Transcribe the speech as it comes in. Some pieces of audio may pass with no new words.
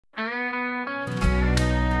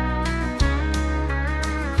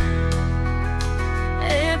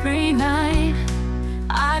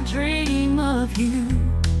of you.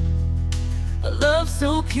 A love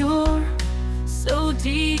so pure, so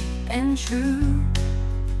deep and true.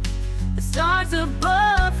 The stars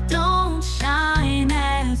above don't shine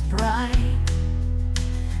as bright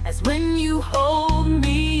as when you hold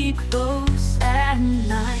me close at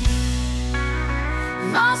night.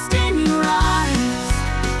 Lost in your eyes,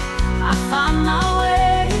 I find my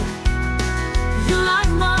way. You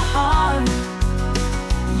light my heart,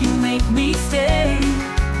 you make me stay.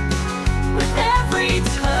 With every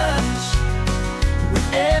touch,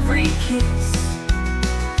 with every kiss,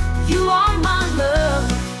 you are my love,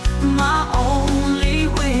 my only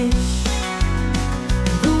wish.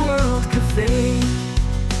 The world could fade,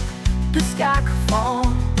 the sky could fall,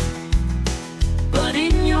 but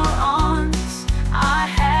in your arms I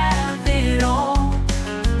have it all.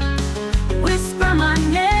 Whisper my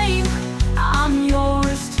name, I'm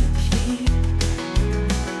yours to keep.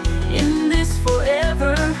 In this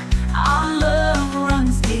forever, our love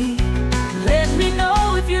runs deep. Let me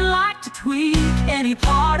know if you like to tweak any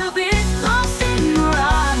part of it. Lost in your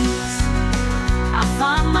eyes, I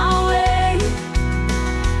find my way.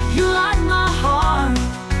 You light my heart,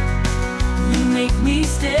 you make me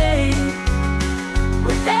stay.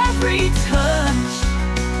 With every touch,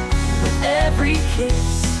 with every kiss,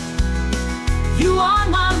 you are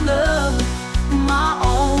my love, my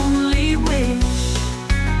only wish.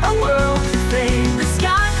 A world could fade, the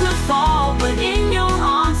sky could fall, but in your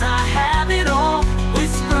arms I have it all.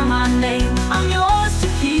 Whisper my name, I'm yours to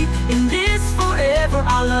keep. In this forever,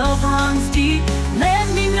 our love runs deep. Let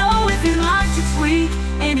me know if you'd like to tweak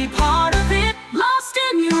any part of it. Lost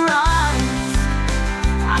in your eyes,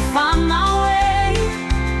 I find my way.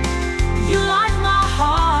 You light my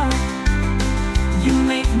heart, you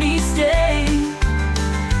make me stay.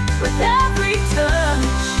 With every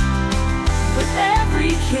touch, with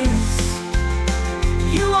every kiss,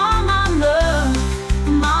 you are